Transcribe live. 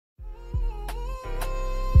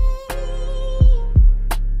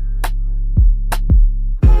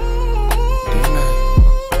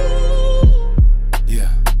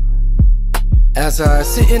outside,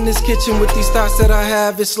 sit in this kitchen with these thoughts that I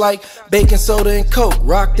have. It's like baking soda and coke,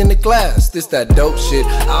 rocked in the glass. This that dope shit,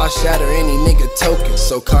 I'll shatter any nigga token.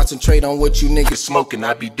 So concentrate on what you niggas smoking.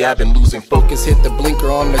 I be dabbing, losing focus, hit the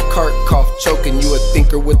blinker on the cart, cough choking. You a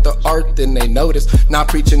thinker with the art, then they notice. Not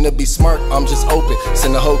preaching to be smart, I'm just open.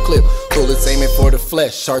 Send the whole clip, bullets aiming for the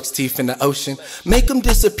flesh, shark's teeth in the ocean. Make him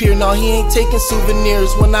disappear, no he ain't taking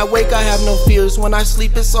souvenirs. When I wake I have no fears, when I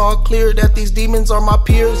sleep it's all clear that these demons are my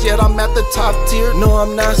peers. Yet I'm at the top tier, no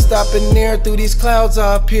I'm not stopping near. Through these clouds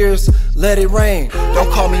I pierce, let it rain.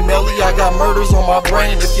 Don't call me Melly, I got murders on my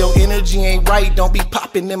brain. If your energy ain't right, don't be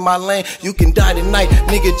popping in my lane. You can die tonight,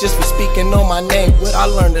 nigga, just for speaking on my name. What I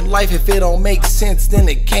learned in life, if it don't make sense, then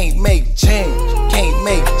it can't make change. Can't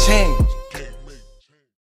make change.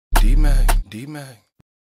 D-Mac, D-Mac.